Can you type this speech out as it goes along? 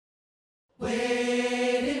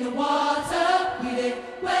Wade in the water, we did.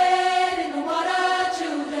 Wade in the water,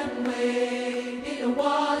 children. Wade in the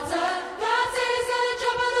water. God said He's gonna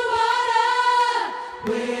jump in the water.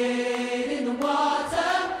 Wade in the water,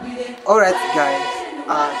 we did. Alright guys,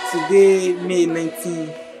 today May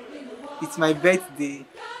 19th, it's my birthday.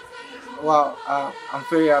 Wow, I'm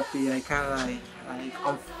very happy, I can't lie.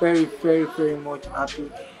 I'm very much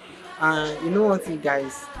happy. And you know one thing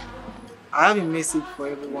guys, I have a message for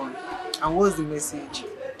everyone. And what's the message?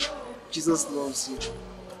 Jesus loves you.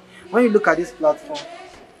 When you look at this platform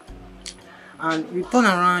and you turn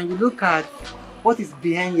around, you look at what is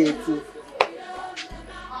behind you too.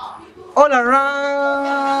 All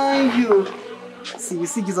around you, you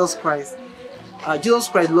see Jesus Christ. Jesus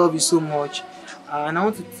Christ loves you so much, and I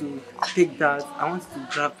want you to take that. I want you to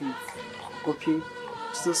grab it. Okay,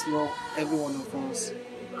 Jesus loves every one of us.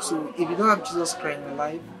 So if you don't have Jesus Christ in your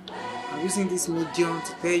life, I'm using this medium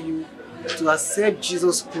to tell you to accept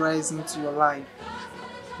Jesus Christ into your life,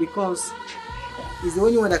 because He's the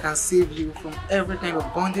only one that can save you from every kind of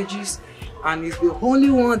bondages, and He's the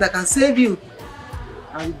only one that can save you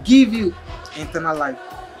and give you eternal life.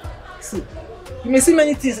 See, you may see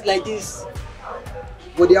many things like this,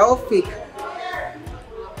 but they are all fake.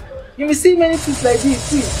 You may see many things like this.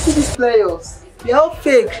 See these players, they are all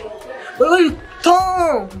fake. But when you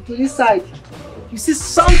turn to this side, you see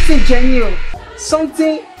something genuine,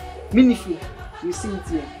 something meaningful. You see it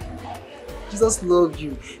here. Jesus loves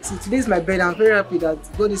you. See, today is my birthday. I'm very happy that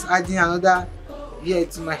God is adding another year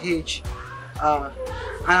to my age. And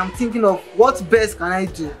I'm thinking of what best can I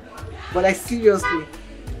do. But like seriously,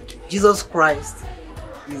 Jesus Christ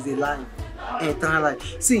is the life, eternal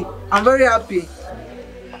life. See, I'm very happy.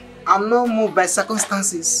 I'm not moved by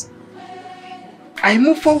circumstances. I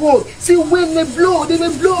move forward. See, wind may blow, they may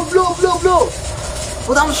blow.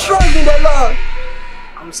 But I'm strong in the Lord.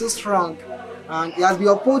 I'm so strong. And He has been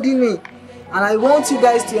upholding me. And I want you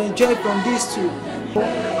guys to enjoy from this too.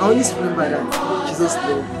 I always remember that Jesus loves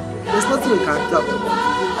you. There's nothing we can do about it.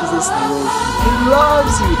 Jesus loves you. He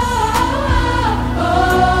loves you.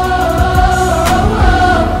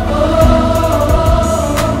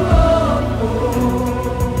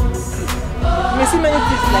 You may see many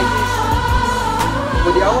things like this,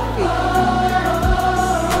 but they are all fake.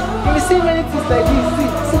 You may see many things like this.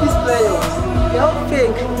 See these players, they are all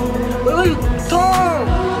fake. But when you turn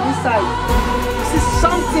inside, you see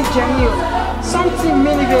something genuine, something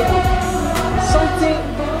meaningful, something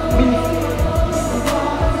meaningful.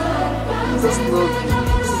 Jesus loves you.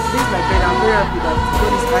 This is my bed. I'm very happy that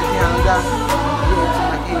God is adding another year to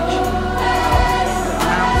my age.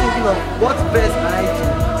 And I'm thinking of what best can I do.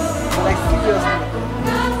 But like seriously, I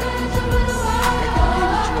can give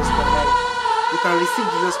you Jesus Christ. You can receive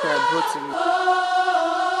Jesus Christ brought to you.